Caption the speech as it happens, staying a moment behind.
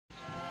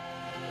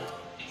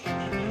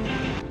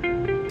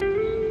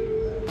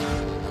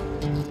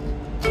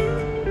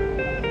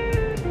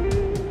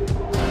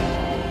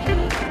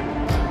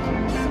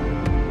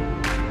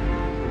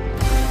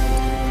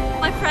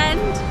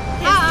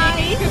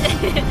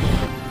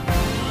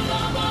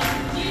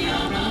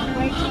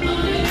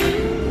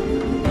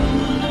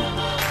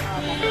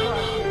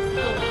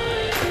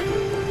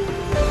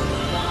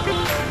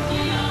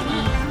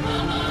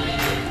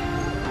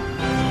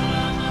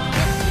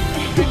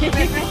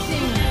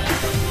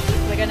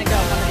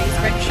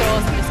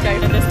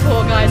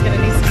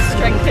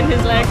in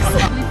his legs.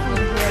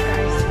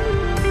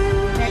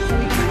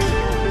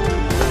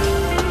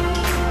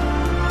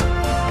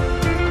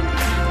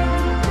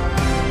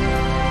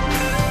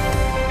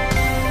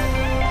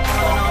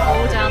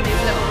 All down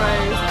these little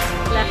rows,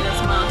 left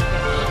this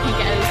market. You can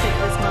get everything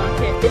at this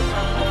market.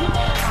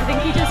 I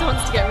think he just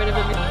wants to get rid of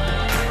them.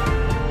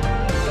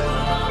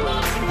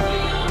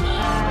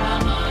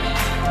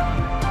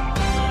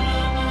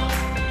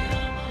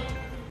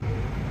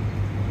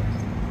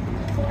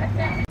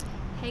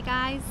 Hey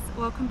guys,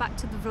 welcome back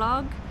to the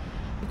vlog.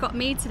 You've got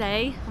me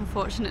today,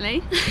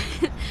 unfortunately.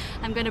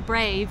 I'm going to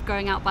brave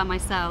going out by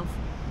myself.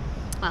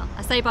 Well,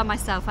 I say by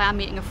myself, I am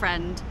meeting a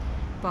friend,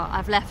 but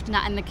I've left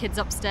Nat and the kids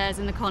upstairs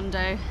in the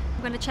condo.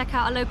 I'm going to check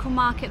out a local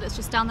market that's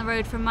just down the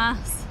road from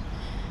us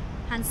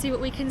and see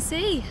what we can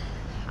see.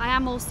 I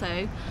am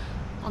also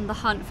on the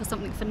hunt for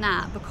something for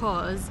Nat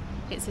because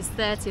it's his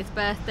 30th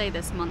birthday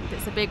this month.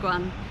 It's a big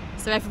one.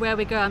 So everywhere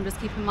we go, I'm just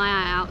keeping my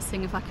eye out,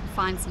 seeing if I can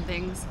find some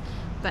things.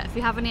 But if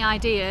you have any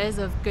ideas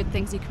of good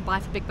things you can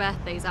buy for big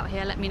birthdays out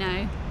here, let me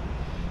know.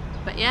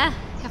 But yeah,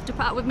 you have to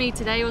put up with me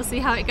today. We'll see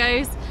how it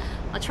goes.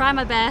 I'll try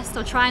my best.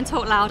 I'll try and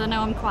talk loud. I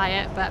know I'm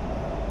quiet, but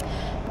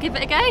give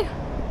it a go.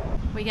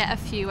 We get a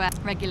few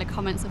regular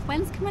comments of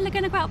when's Camilla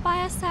going to go out by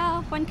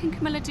herself? When can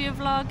Camilla do a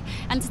vlog?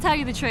 And to tell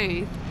you the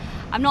truth,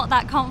 I'm not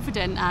that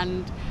confident,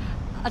 and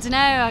I don't know,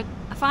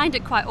 I find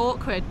it quite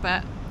awkward,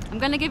 but I'm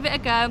going to give it a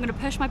go. I'm going to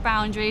push my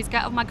boundaries,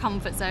 get out of my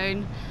comfort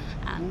zone,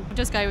 and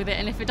just go with it.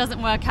 And if it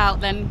doesn't work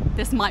out, then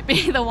this might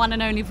be the one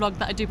and only vlog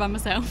that I do by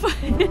myself.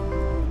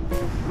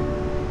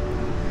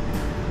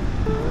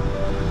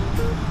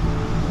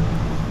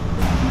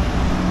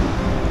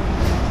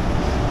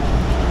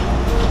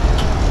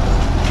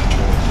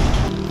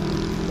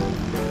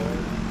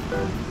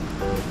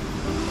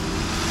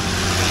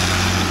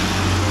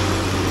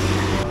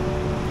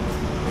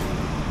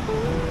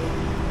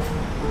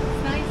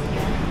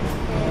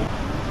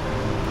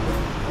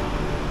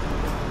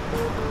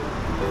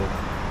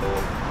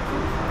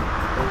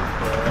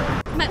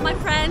 Met my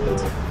friend,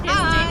 here's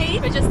Diggy.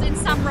 We're just in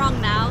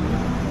Samrong now.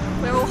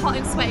 We're all hot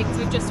and sweaty because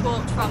we've just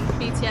walked from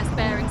BTS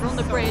bearings. We're on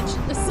the bridge,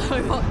 it's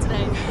so hot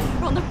today.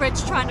 We're on the bridge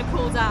trying to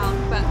cool down,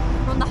 but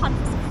we're on the hunt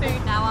for some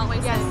food now, aren't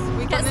we? Yes, so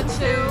we get some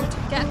food,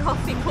 get a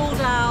coffee, cool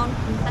down,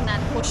 and then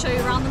we'll show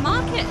you around the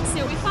market and see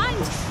what we find.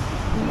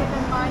 Keep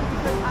in mind,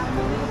 because I'm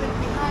a little bit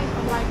behind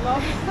on my vlog,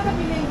 it's going to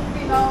be linked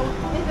below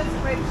in the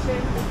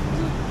description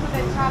to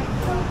the channel,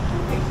 so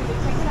make sure you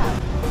check it out.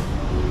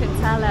 You can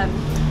tell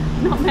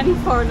not many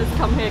foreigners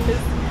come here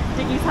because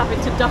Diggy's having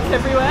to duck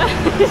everywhere.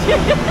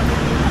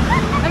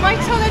 Am I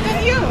taller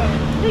than you? I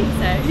think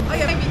so. Oh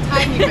yeah, maybe a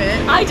tiny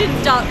bit. I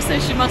didn't duck, so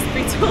she must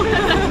be taller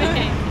than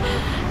me.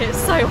 It's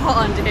so hot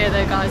under here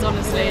though, guys,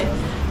 honestly.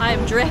 I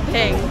am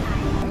dripping.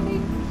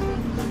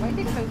 Why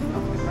they close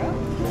off the road?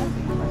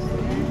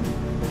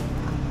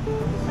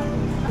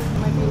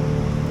 Maybe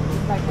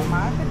like a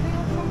market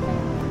or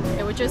something?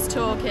 Yeah, we're just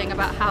talking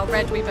about how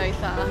red we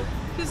both are.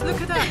 Just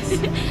look at us.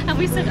 And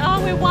we said,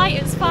 oh, we're white,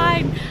 it's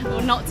fine.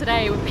 Well, not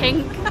today, we're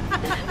pink.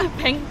 We're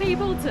pink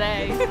people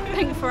today.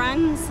 Pink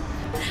farangs.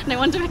 No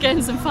wonder we're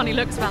getting some funny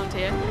looks around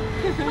here.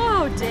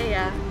 Oh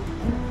dear.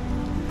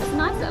 It's a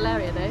nice little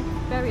area though,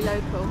 very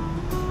local.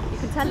 You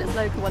can tell it's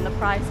local when the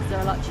prices are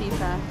a lot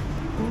cheaper.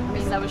 I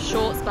mean, there was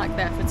shorts back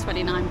there for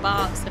 29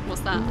 bahts.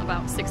 What's that,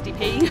 about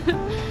 60p?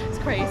 It's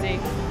crazy.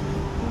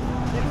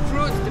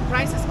 The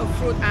prices of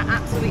fruit are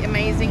absolutely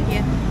amazing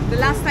here. The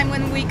last time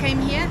when we came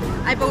here,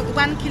 I bought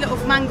 1 kilo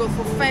of mango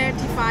for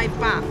 35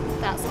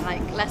 baht. That's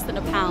like less than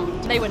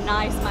 £1. They were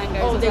nice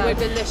mangoes. Oh, as they well. were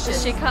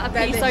delicious. She cut a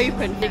piece Delicious.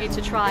 open, Diggy,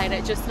 to try, and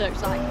it just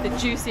looked like the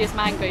juiciest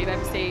mango you've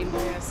ever seen.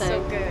 Yeah,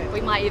 so good. We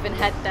might even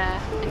head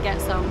there and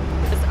get some,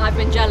 because I've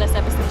been jealous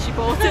ever since she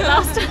bought it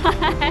last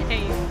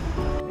time.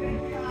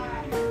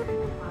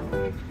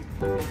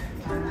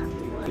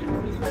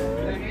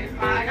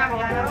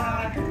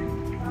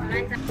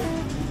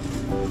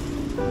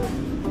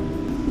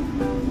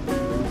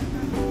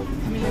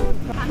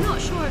 I'm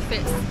not sure if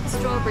it's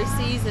strawberry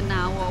season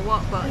now or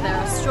what, but there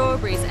are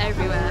strawberries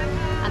everywhere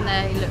and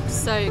they look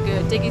so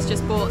good. Diggy's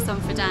just bought some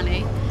for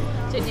Danny,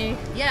 didn't you?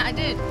 Yeah, I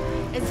did.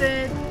 It's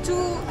a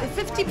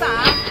 50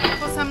 baht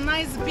for some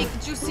nice big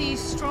juicy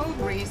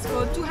strawberries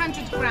for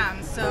 200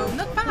 grams, so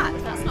not bad.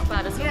 That's not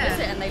bad at all, is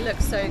it? And they look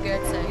so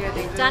good. So Yeah,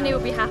 they do. Danny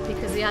will be happy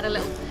because he had a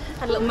little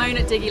moan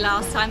at Diggy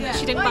last time that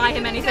she didn't buy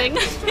him anything.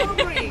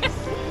 Strawberries.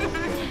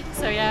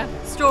 So yeah,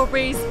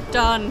 strawberries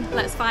done.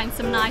 Let's find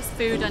some nice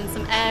food and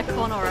some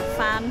aircon or a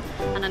fan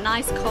and a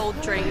nice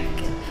cold drink,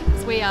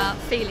 because we are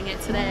feeling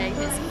it today.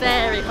 It's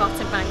very hot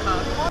in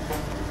Bangkok.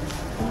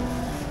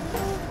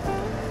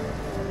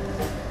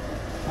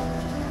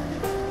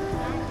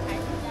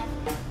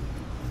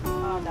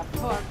 Oh, the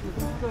pork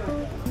is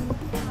good.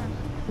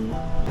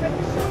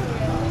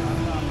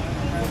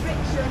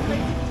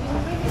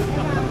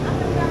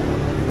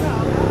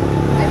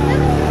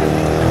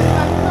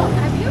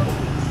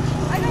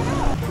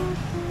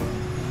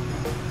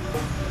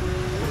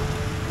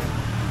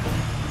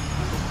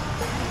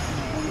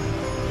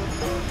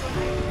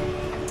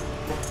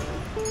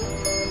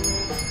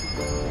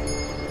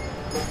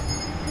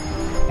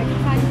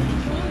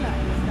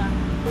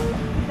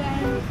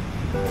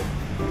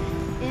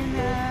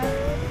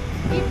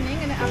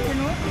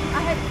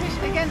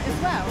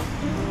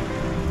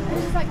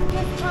 like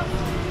guest house,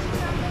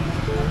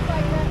 looks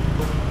like a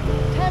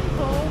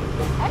temple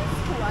and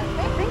school, I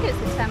I think it's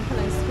the temple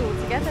and school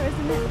together,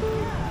 isn't it?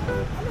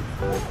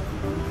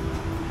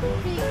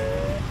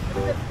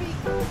 The big,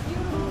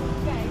 beautiful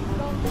gate,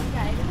 long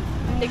gate.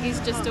 Diggy's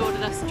just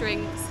ordered us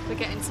drinks. We're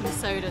getting some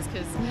sodas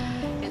because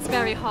it's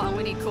very hot and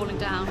we need cooling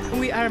down.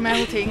 We are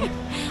melting.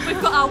 We've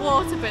got our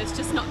water, but it's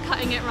just not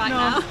cutting it right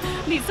now.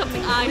 Need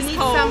something ice We need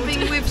cold.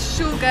 something with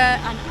sugar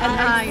and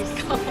ice.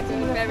 Cold.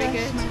 Very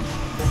good.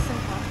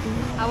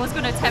 I was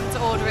going to attempt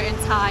to order it in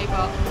Thai,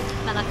 but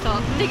then I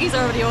thought, Diggy's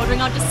already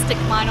ordering, I'll just stick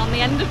mine on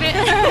the end of it.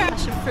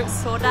 Passion fruit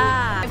soda.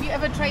 Have you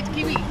ever tried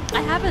kiwi?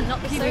 I haven't,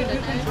 not the Kiwi, soda. you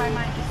can No. try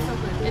mine, it's so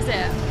good. Is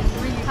it?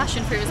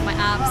 Passion fruit is my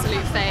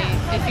absolute fave.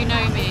 If you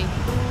know me,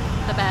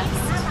 the best.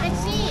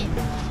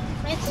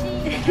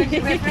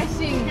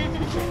 Refreshing.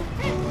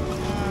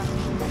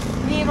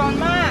 นี่ร้อน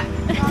มาก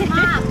ข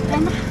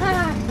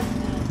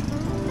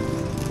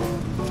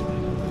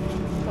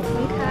อบคุ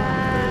ณค่ะ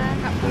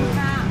ขอบคุณ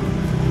ค่ะ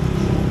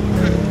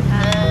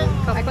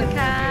ขอบคุณ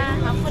ค่ะ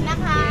ขอบคุณนะ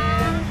คะ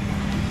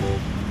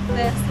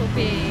This will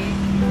be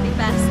the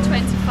best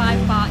 25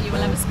 baht you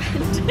will ever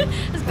spend,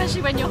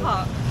 especially when you're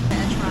hot.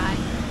 Better try.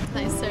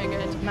 That is so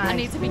good. I Nice.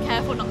 need to be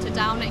careful not to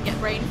down it and get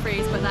brain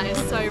freeze, but that is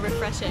so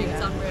refreshing.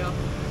 It's unreal.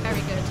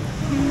 Very good.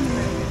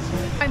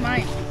 I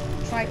might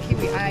try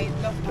kiwi. I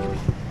love kiwi.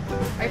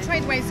 I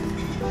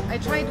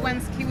tried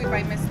once kiwi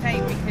by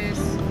mistake because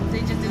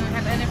they just didn't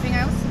have anything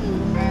else.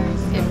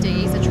 Give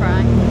Diggy's a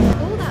try.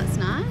 Oh, that's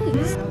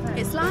nice.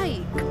 It's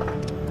like,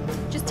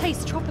 just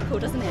tastes tropical,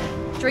 doesn't it?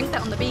 Drink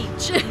that on the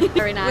beach.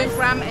 Very nice. With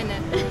ram in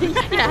it.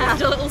 Yeah,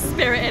 add a little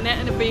spirit in it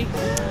and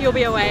you'll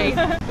be away.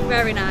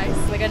 Very nice.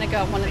 We're going to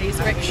go on one of these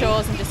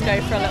rickshaws and just go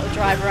for a little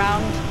drive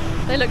around.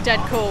 They look dead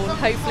cool.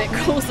 Hopefully it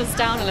cools us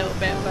down a little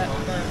bit, but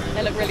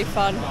they look really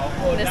fun.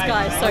 This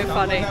guy is so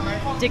funny.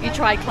 Diggy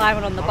tried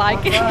climbing on the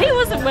bike. He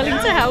wasn't willing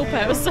to help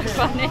her. It was so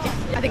funny.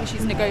 I think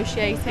she's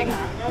negotiating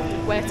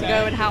where to go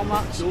and how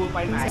much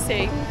to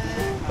see.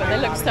 But they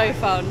look so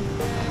fun.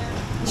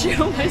 She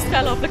almost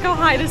fell off. Look how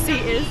high the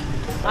seat is.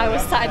 I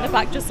was sat in the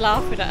back just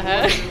laughing at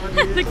her.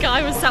 The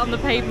guy was sat on the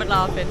pavement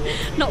laughing,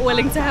 not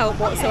willing to help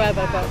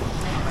whatsoever, but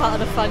part of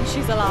the fun,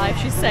 she's alive,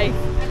 she's safe.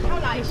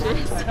 Here she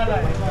is.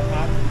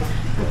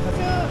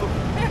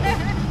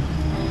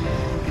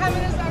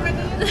 Camila's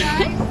already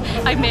inside.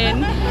 I'm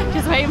in,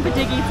 just waiting for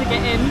Diggy to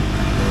get in.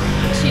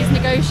 She's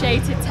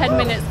negotiated 10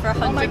 minutes for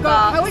 100 Oh my baht.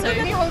 god, how is so it?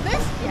 Can you hold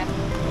this? yeah,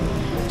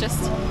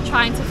 just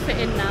trying to fit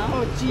in now.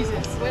 Oh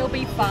Jesus. We'll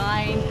be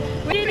fine.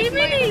 We're itty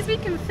bitties, we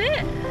can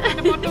fit.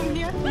 The bottom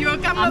here. Your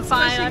camera I'm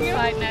fine, I'm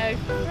fine, no.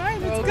 Right,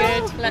 We're all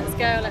let's good, let's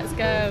go, let's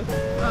go.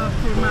 Oh,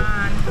 poor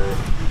man.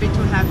 Bit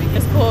too heavy.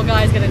 This poor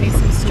guy's gonna need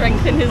some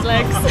strength in his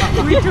legs.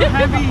 We're too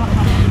heavy.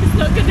 It's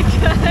not gonna He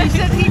go.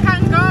 said he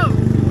can go.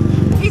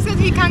 He said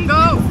he can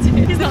go.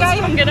 He's The not guy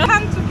strong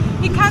enough.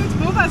 he can't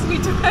move us.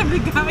 We're too heavy,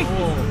 guy.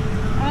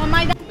 Oh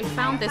my God. We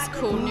found this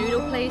cool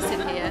noodle place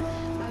in here,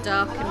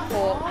 duck and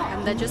pork,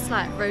 and they're just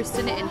like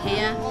roasting it in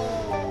here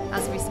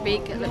as we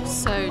speak. It looks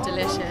so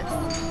delicious.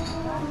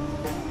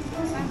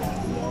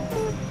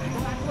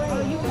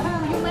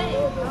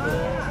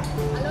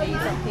 These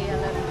up here,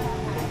 look.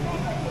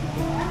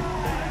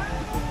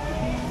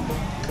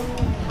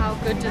 How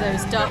good do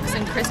those ducks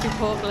and crispy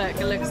pork look?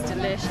 It looks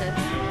delicious.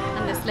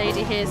 And this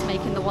lady here is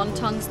making the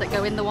wontons that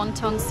go in the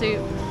wonton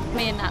soup.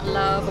 Me and Nat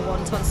love a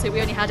wonton soup.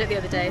 We only had it the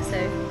other day,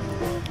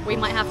 so we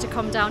might have to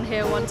come down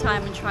here one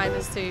time and try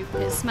the soup.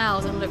 It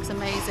smells and looks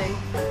amazing.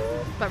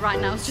 But right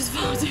now it's just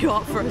far too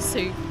hot for a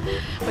soup.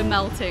 We're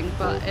melting,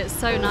 but it's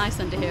so nice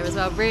under here as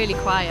well. Really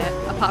quiet,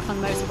 apart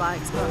from the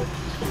motorbikes,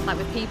 but like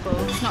with people,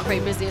 it's not very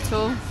busy at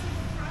all.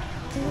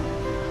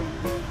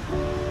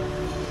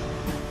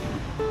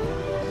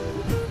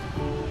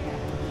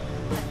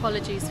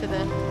 Apologies for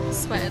the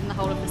sweat in the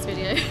whole of this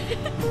video.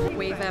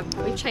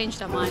 We've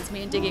changed our minds.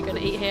 Me and Diggy are going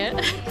to eat here.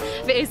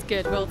 If it is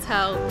good, we'll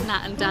tell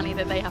Nat and Danny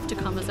that they have to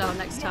come as well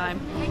next time.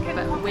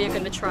 But we're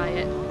going to try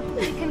it.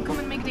 They can come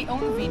and make their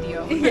own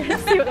video. Yeah,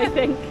 see what they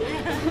think.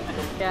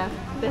 Yeah,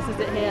 this is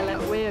it here.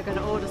 Look, we are going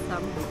to order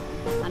some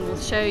and we'll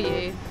show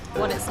you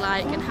what it's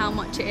like and how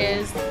much it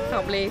is.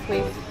 Can't believe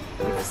we've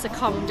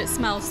succumbed. It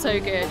smells so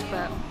good,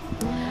 but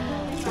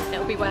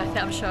it'll be worth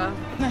it, I'm sure.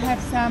 We're gonna have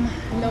some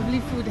lovely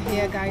food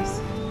here, guys.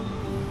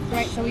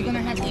 Right, so we're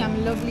gonna have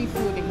some lovely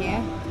food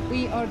here.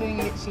 We are doing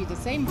literally the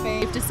same thing.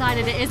 We've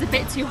decided it is a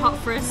bit too hot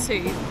for a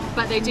soup,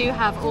 but they do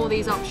have all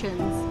these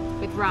options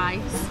with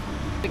rice.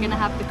 We're going to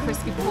have the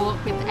crispy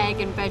pork with egg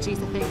and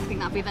veggies, I think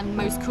that'd be the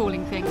most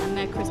cooling thing, and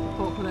their crispy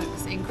pork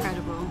looks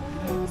incredible.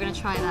 We're going to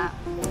try that.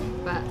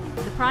 But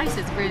the price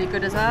is really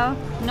good as well.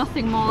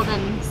 Nothing more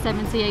than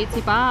 70-80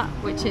 baht,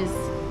 which is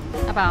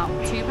about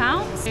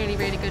 £2. Really,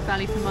 really good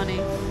value for money.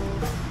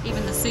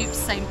 Even the soup's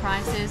same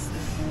prices.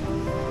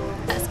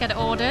 Let's get it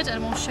ordered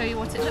and we'll show you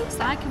what it looks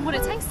like and what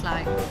it tastes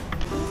like.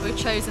 We've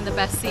chosen the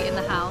best seat in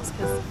the house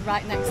because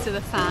right next to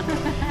the fan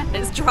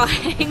it's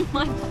drying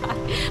my back.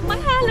 My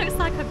hair looks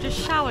like I've just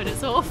showered,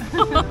 it's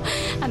awful.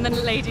 And then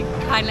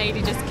a kind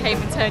lady just came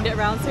and turned it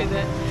around so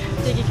that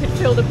Diggy could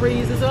feel the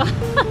breeze as well.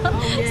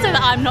 Oh, yeah. So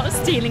that I'm not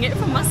stealing it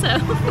from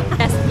myself.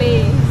 Yes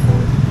please.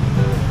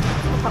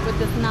 Up with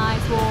this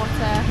nice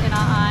water in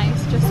our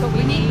eyes, just what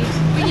we need.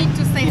 We need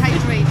to stay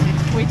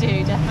hydrated. We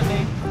do,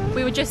 definitely.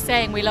 We were just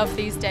saying we love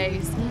these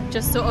days,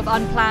 just sort of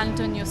unplanned,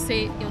 and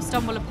you'll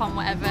stumble upon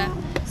whatever,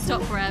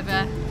 stop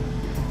wherever,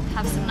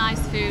 have some nice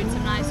food,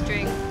 some nice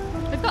drink.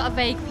 We've got a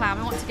vague plan.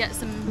 We want to get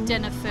some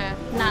dinner for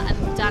Nat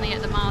and Danny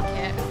at the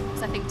market,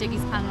 because I think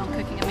Diggy's planning on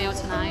cooking a meal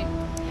tonight.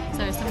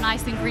 So some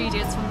nice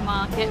ingredients from the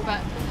market,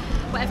 but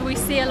whatever we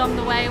see along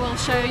the way we'll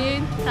show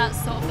you. That's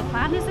sort of the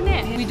plan, isn't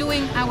it? We're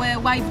doing our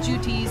wife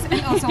duties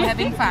and also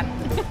having fun.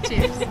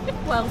 Cheers.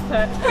 Well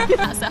put.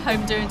 That's at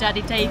home doing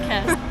daddy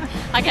daycare.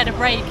 I get a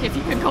break, if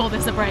you can call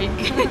this a break.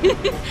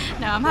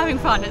 No, I'm having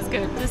fun, it's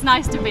good. It's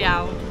nice to be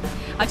out.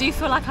 I do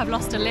feel like I've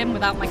lost a limb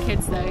without my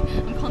kids though.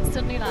 I'm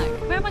constantly like,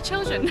 where are my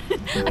children?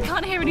 I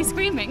can't hear any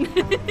screaming.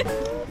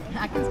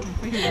 I can scream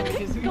for you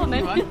because we on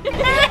then. I'm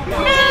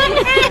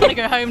gonna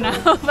go home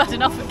now. I've had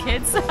enough of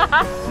kids.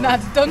 No,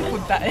 don't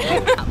put that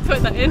in.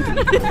 Put that in.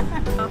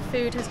 Our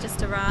food has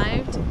just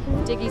arrived.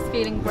 Diggy's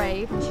feeling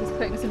brave and she's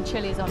putting some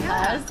chilies on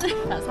hers.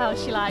 That's how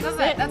she likes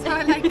it. That's how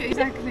I like it,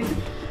 exactly.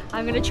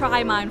 I'm going to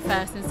try mine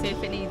first and see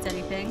if it needs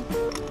anything.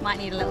 Might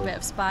need a little bit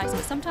of spice,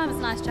 but sometimes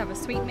it's nice to have a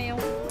sweet meal.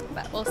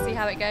 But we'll see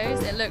how it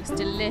goes. It looks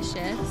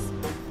delicious.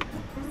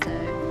 So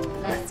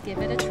let's give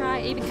it a try.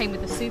 It even came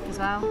with the soup as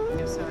well.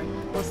 Oh, sorry.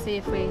 We'll see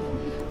if we're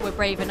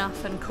brave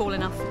enough and cool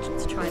enough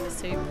to try the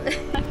soup.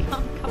 I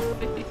can't cover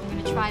it. I'm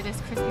going to try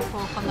this crispy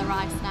pork on the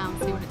rice now and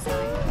see what it's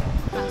like.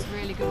 That's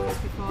really good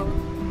crispy pork.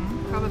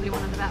 Probably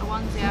one of the better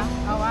ones, yeah.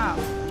 Oh wow.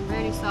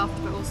 Really soft,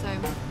 but also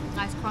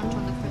nice crunch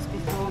on the crispy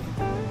pork.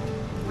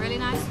 Really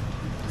nice.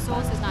 The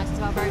sauce is nice as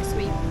well, very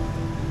sweet.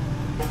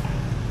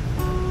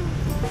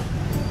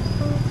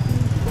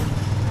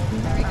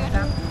 Very good.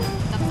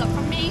 Thumbs up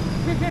from me.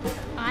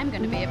 I'm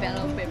going to be a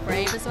little bit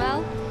brave as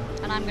well,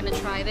 and I'm going to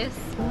try this,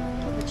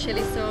 the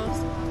chili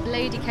sauce. The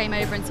lady came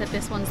over and said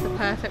this one's the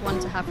perfect one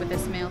to have with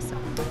this meal, so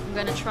I'm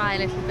going to try a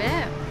little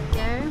bit.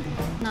 Go.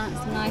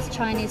 Some nice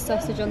Chinese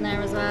sausage on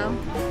there as well.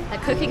 They're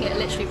cooking it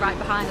literally right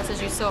behind us,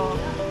 as you saw.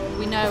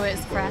 We know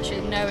it's fresh,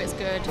 we know it's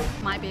good.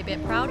 Might be a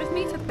bit proud of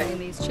me for putting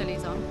these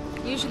chilies on.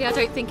 Usually I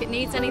don't think it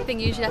needs anything,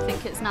 usually I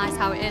think it's nice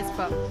how it is,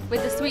 but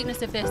with the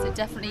sweetness of this it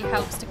definitely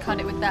helps to cut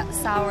it with that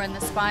sour and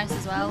the spice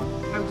as well.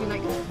 How do you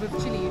like it with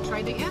chili? You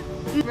tried it yet?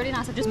 Really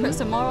nice. I've just put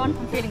some more on.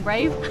 I'm feeling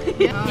brave.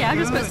 Yeah, yeah, I've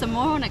just put some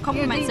more on. It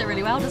complements it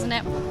really well, doesn't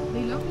it?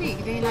 They're lovely.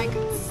 They're like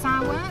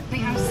sour.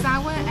 They are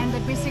sour, and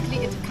then basically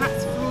it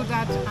cuts through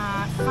that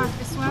fat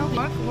as well.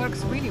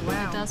 Works really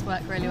well. It does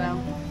work really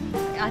well.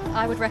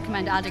 I would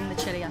recommend adding the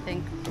chili, I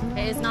think.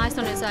 It is nice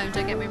on its own,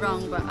 don't get me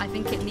wrong, but I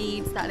think it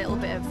needs that little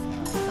bit of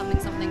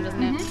something,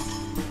 doesn't it?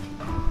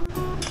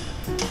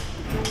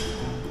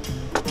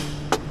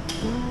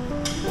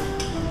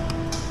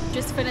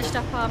 Just finished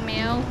up our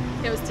meal.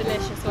 It was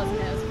delicious, wasn't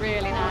it? It was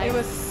really nice. It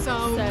was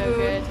so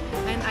good.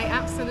 And I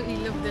absolutely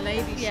love the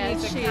lady. Yeah,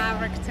 she's a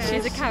character.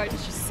 She's a character.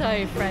 She's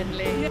so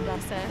friendly.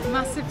 Bless her.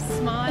 Massive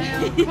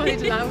smile,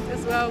 quite loud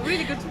as well.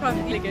 Really good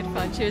fun. Really good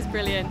fun. She was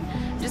brilliant.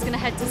 I'm just going to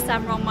head to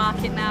Samrong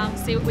Market now,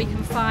 see what we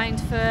can find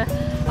for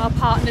our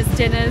partners'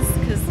 dinners,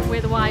 because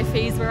we're the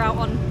wifeys. We're out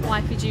on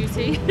wifey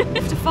duty.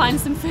 Have to find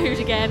some food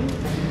again.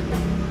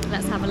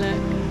 Let's have a look.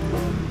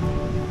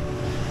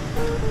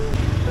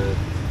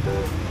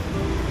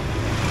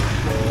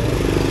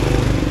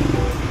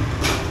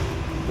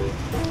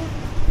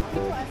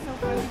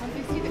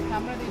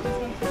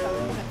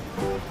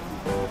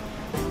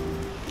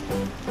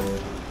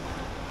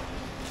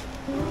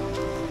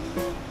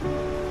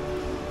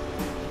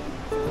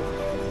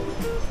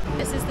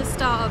 This is the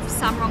start of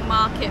Samrong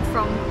Market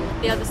from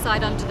the other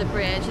side under the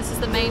bridge. This is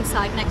the main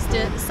side next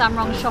to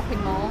Samrong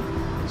Shopping Mall,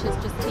 which is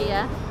just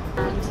here.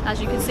 And as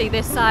you can see,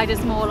 this side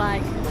is more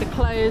like the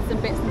clothes and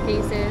bits and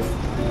pieces.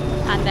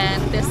 And then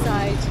this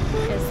side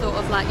is sort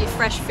of like your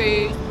fresh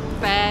food,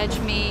 veg,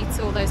 meat,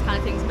 all those kind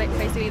of things.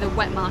 Basically the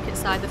wet market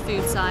side, the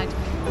food side,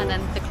 and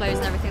then the clothes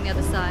and everything the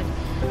other side.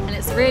 And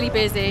it's really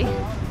busy.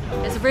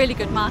 It's a really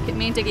good market.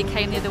 Me and Diggy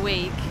came the other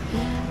week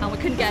and we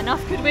couldn't get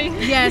enough, could we?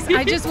 Yes,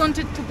 I just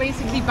wanted to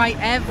basically buy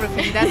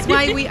everything. That's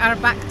why we are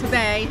back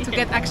today, to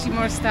get actually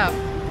more stuff.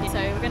 So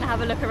we're going to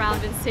have a look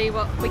around and see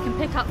what we can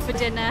pick up for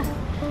dinner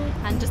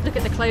and just look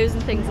at the clothes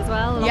and things as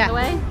well along the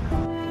way.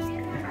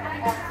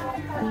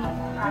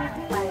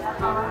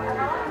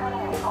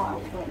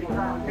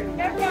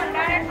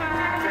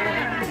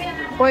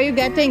 What are you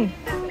getting?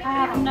 I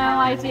have no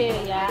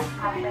idea yet. I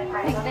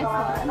think this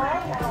one.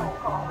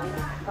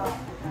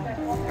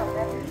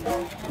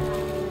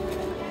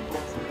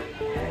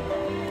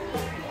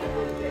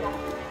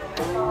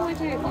 Oh, I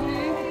don't know.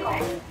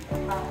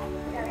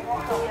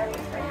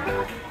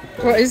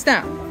 What is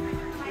that?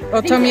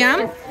 Oh, tom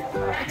yum?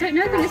 don't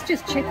know, I think it's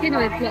just chicken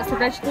with lots of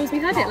vegetables. We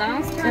had it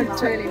last time.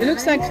 It's really It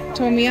looks like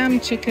tom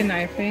yum chicken,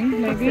 I think,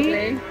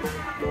 maybe.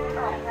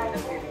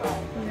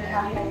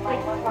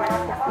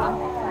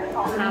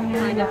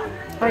 Kind of.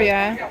 Oh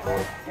yeah.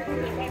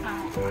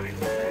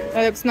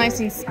 That looks nice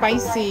and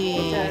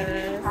spicy.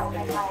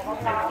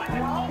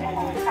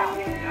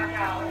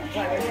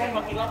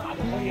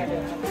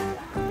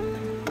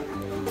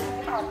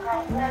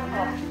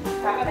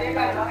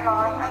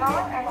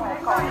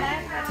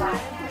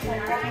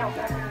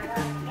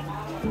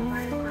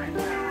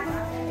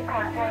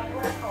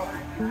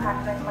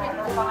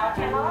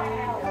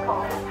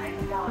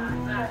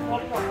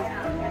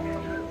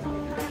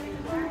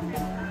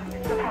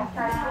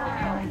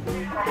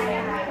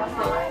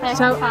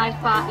 So 5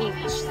 baht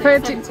each, so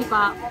 70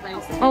 baht for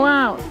those two. Oh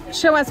wow.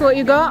 Show us what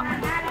you got.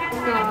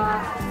 So,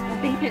 I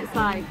think it's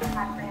like,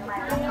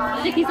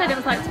 Diggy said it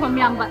was like tom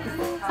yum, but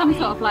some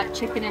sort of like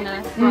chicken in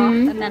a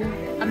broth, and then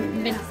a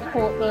minced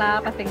pork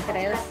lab, I think it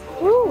is.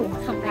 Ooh.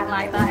 Something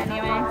like that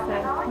anyway, so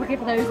we'll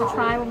give those a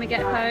try when we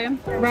get home.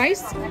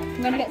 Rice?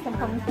 I'm going to get some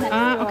hummus next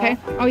Ah, okay.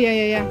 Oh yeah,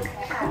 yeah, yeah.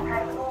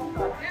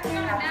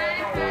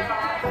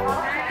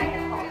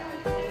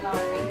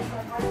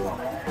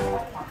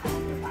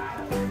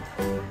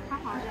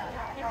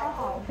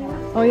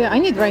 Oh yeah, I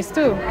need rice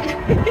too.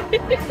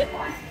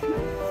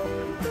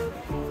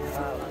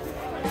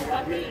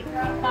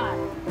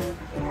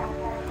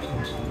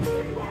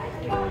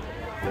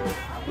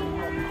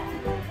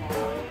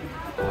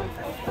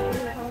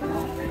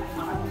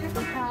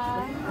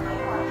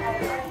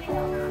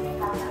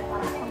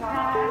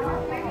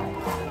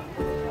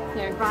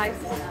 So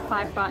rice,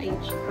 5 baht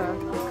each for a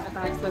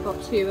rice, so I've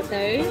got 2 of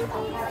those.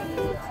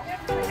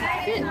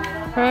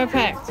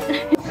 Perfect.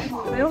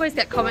 We always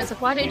get comments of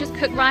why don't you just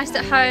cook rice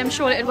at home,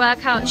 surely it'd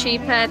work out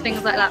cheaper,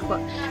 things like that,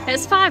 but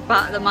it's 5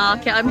 baht at the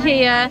market. I'm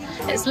here,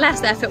 it's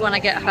less effort when I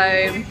get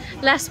home,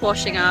 less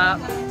washing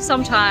up,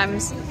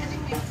 sometimes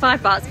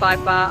 5 baht's 5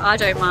 baht, I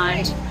don't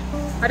mind.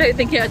 I don't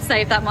think it would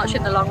save that much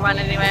in the long run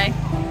anyway,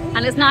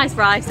 and it's nice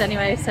rice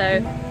anyway,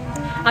 so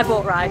I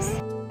bought rice.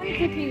 I'm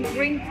cooking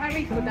green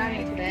curry for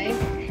Danny today.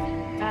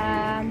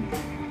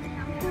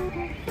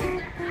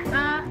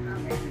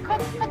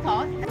 Cut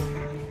off.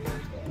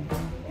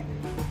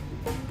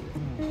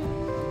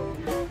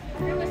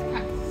 It was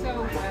cut so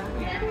well.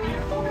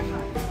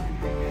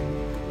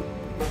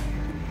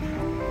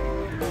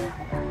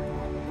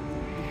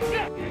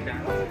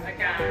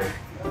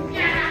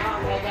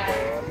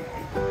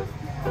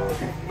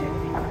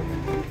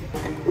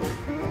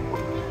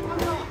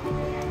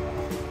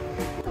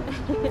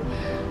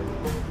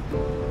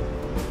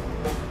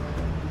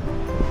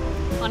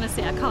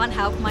 Honestly, I can't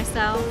help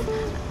myself.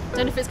 I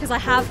don't know if it's because I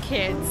have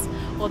kids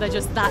or they're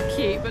just that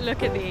cute, but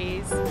look at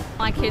these.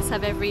 My kids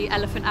have every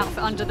elephant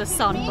outfit under the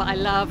sun, but I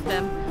love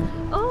them.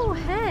 Oh,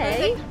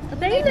 hey,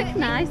 they look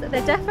nice.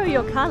 They're definitely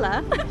your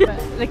colour.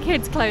 The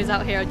kids' clothes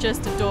out here are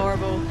just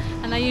adorable,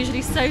 and they're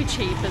usually so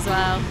cheap as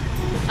well.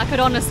 I could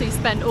honestly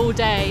spend all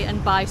day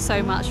and buy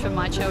so much for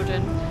my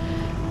children.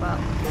 Well,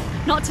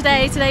 not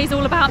today. Today's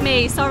all about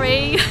me,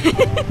 sorry.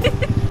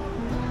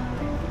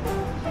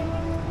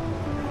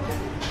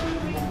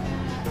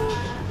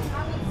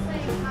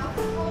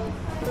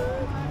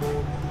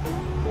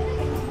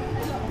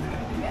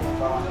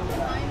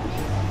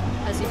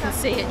 As you can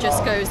see, it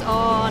just goes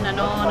on and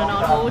on and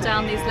on, all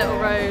down these little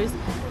rows,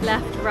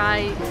 left,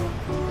 right,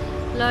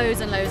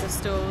 loads and loads of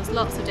stalls,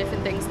 lots of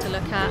different things to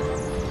look at,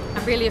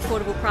 and really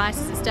affordable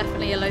prices. It's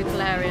definitely a local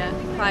area. I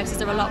think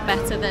prices are a lot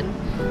better than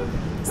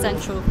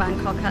central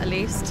Bangkok at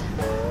least.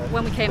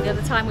 When we came the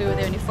other time, we were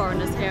the only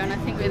foreigners here, and I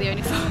think we're the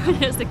only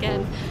foreigners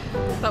again.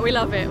 But we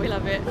love it,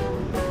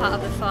 part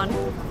of the fun.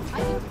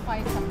 I need to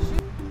find some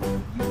shoes.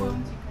 You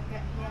won't, you can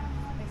get here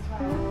as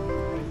well.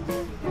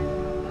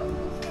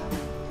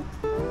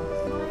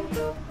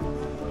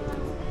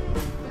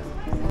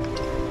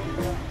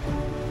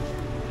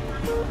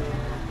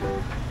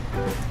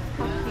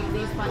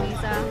 These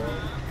bunnies are.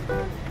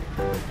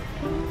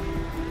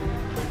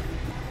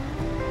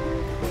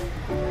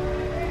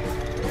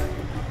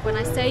 When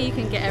I say you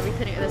can get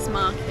everything at this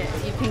market,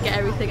 you can get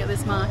everything at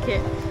this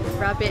market.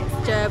 Rabbits,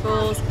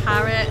 gerbils,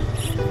 parrots,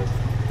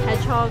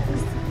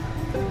 hedgehogs.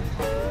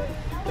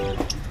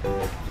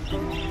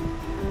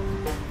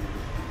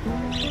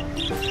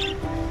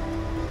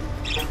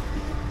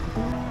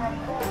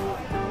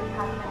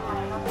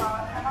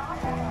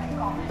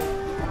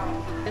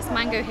 This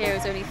mango here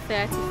is only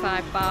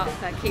 35 baht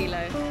per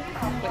kilo,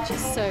 which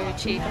is so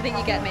cheap. I think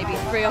you get maybe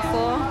 3 or 4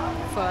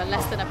 for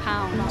less than £1.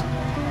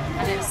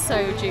 And it's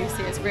so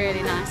juicy, it's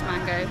really nice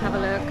mango. Have a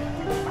look.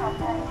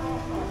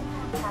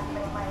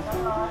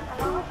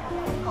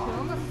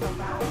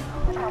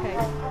 Okay.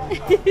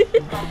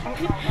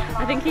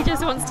 I think he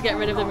just wants to get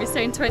rid of them. He's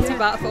saying 20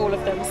 baht for all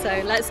of them,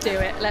 so let's do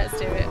it, let's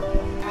do it.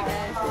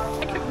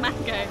 Look at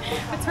mango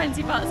for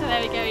 20 baht, so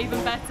there we go,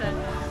 even better.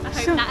 I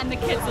hope Nat and the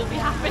kids will be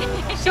happy.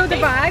 Show the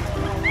bag.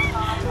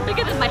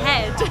 Bigger than my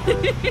head.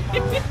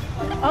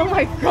 Oh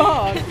my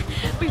god.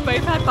 We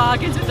both had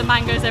bargains with the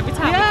mangoes every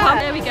time we come.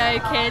 There we go,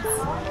 kids.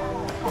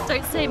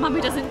 Don't say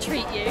mummy doesn't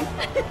treat you.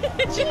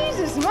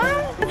 Jesus,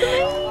 man!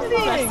 Amazing!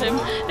 Bless him.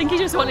 I think he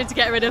just wanted to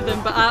get rid of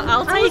them, but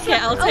I'll take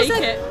it, I'll take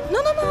it.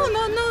 No,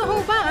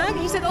 whole bag.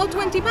 He said all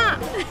 20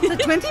 baht. So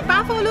 20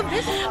 baht for all of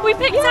this? We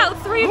picked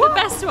out 3 of the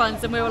best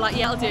ones and we were like,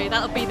 yeah, I'll do,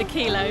 that'll be the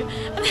kilo.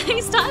 And then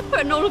he started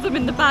putting all of them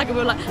in the bag and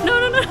we were like,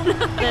 no.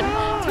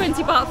 Then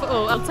 20 baht for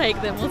all, I'll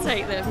take them, we'll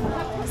take them.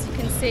 As you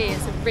can see,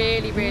 it's a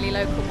really, really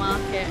local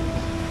market.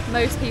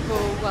 Most people,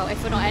 well,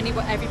 if we're not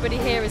anyone, everybody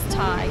here is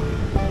Thai.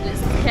 And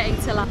it's getting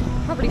to like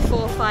probably 4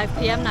 or 5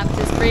 p.m. now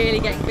because it's really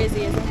getting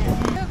busy, isn't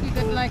it? Look, we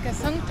got like a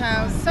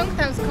Songtao.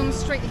 Songtao's come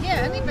straight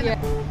here, isn't it?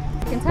 Yeah.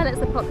 You can tell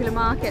it's a popular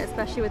market,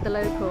 especially with the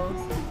locals.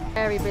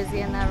 Very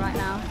busy in there right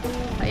now.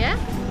 But yeah,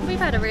 we've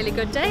had a really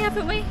good day,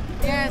 haven't we?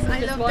 Yes,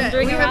 I Just love that.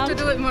 We have to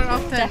do it more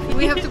often. Definitely.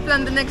 We have to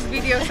plan the next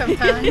video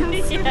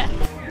sometimes. Yeah.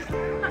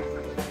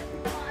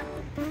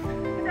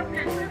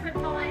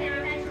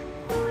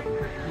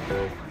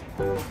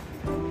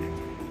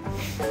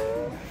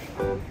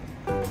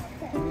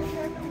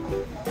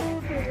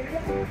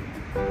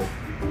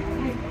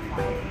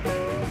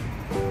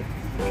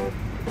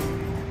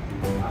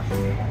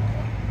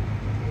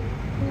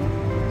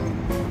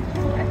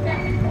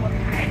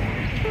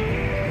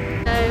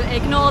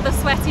 Ignore the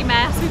sweaty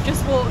mess. We've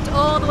just walked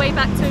all the way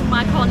back to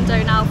my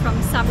condo now from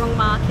Samrong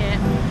market.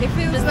 It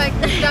feels like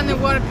we've done a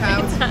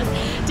workout.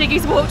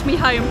 Diggy's walked me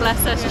home,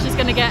 bless her, so she's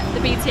going to get the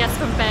BTS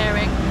from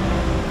Bering.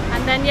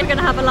 And then you're going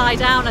to have a lie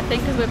down, I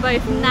think, because we're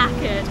both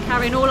knackered,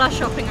 carrying all our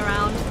shopping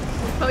around.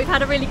 But we've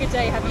had a really good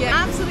day, haven't we?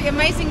 Yeah, absolutely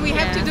amazing. We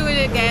have to do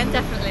it again.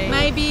 Definitely.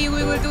 Maybe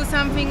we will do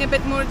something a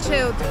bit more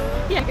chilled.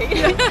 Yeah,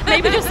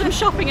 maybe just some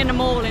shopping in the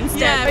mall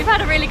instead. Yeah. We've had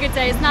a really good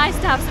day. It's nice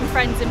to have some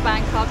friends in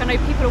Bangkok. I know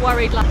people are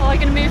worried, like, oh,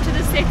 you're going to move to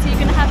the city, you're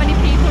going to have any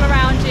people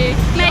around you.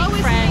 Make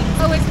friends.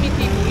 Always meet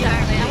people,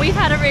 exactly. And we've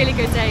had a really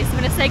good day. So I'm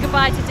going to say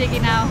goodbye to Diggy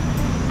now,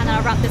 and then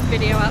I'll wrap this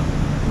video up.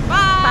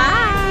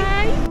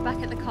 Bye! Bye!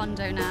 Back at the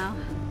condo now.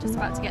 Just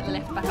about to get the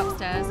lift back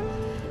upstairs.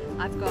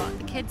 I've got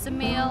the kids a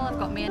meal, I've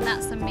got me and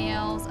Nat some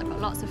meals, I've got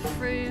lots of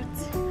fruit.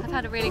 I've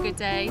had a really good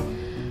day.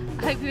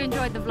 I hope you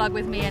enjoyed the vlog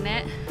with me in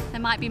it. There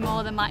might be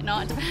more, there might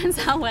not, it depends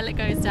how well it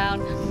goes down.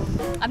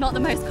 I'm not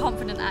the most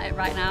confident at it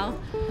right now,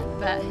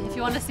 but if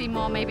you want to see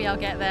more, maybe I'll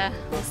get there,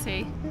 we'll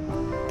see.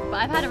 But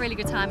I've had a really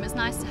good time. It's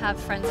nice to have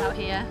friends out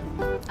here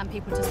and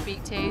people to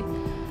speak to.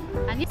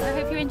 And yeah, so I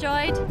hope you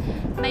enjoyed.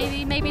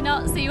 Maybe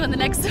not. See you on the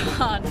next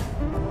one.